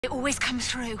It always comes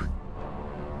through.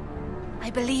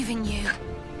 I believe in you.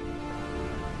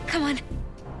 Come on.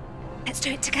 Let's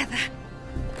do it together.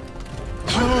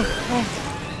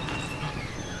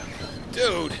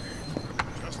 Dude!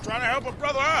 Just trying to help a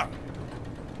brother out.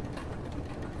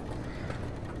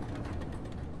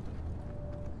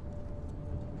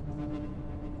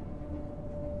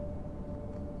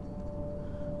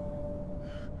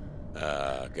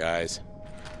 Guys.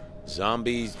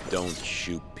 Zombies don't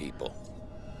shoot people.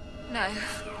 No.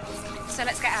 So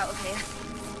let's get out of here.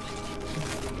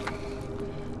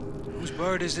 Whose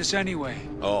bird is this anyway?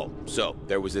 Oh, so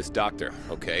there was this doctor,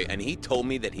 okay? And he told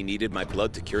me that he needed my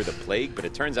blood to cure the plague, but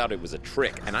it turns out it was a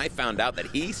trick. And I found out that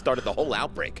he started the whole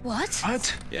outbreak. What?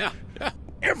 What? Yeah.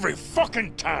 Every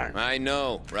fucking time! I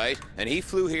know, right? And he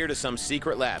flew here to some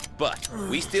secret lab, but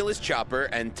we steal his chopper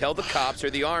and tell the cops or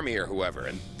the army or whoever,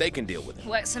 and they can deal with it.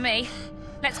 Works for me.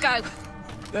 Let's go.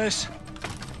 This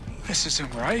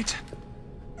isn't right.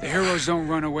 The heroes don't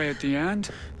run away at the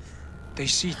end. They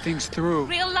see things through.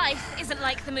 Real life isn't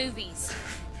like the movies.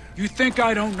 You think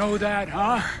I don't know that,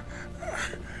 huh?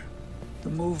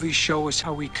 The movies show us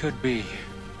how we could be.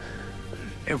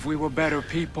 If we were better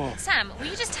people. Sam, will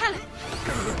you just tell him?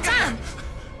 Sam!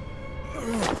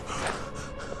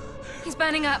 He's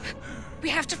burning up. We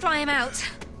have to fly him out.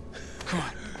 Come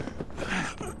on.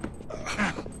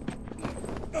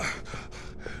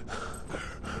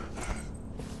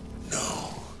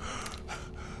 No.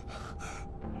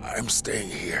 I'm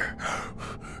staying here.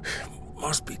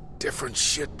 Must be different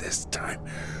shit this time.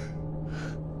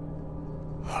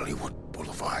 Hollywood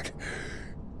Boulevard.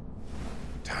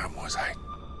 Time was I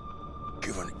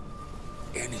given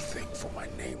anything for my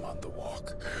name on the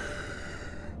walk.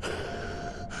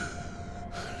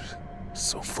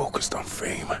 So focused on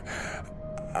fame,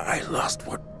 I lost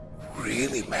what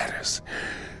really matters.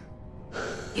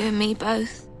 You and me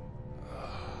both.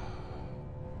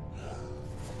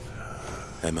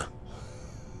 Emma.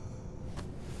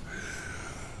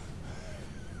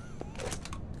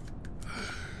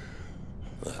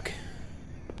 Look,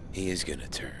 he is gonna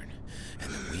turn,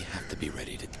 and then we have to be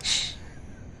ready to... Shh.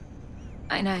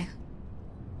 I know.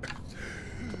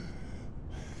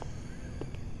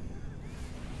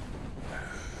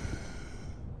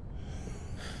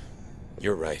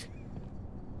 You're right.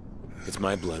 It's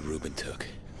my blood Reuben took.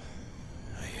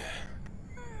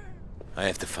 I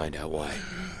have to find out why.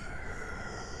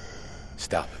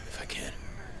 Stop him if I can.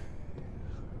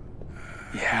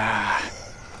 Yeah.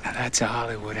 Now that's a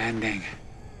Hollywood ending.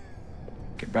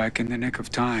 Get back in the nick of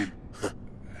time.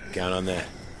 Count on that.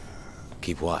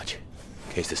 Keep watch,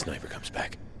 in case the sniper comes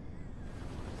back.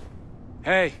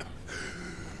 Hey.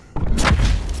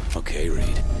 Okay,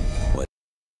 Reed.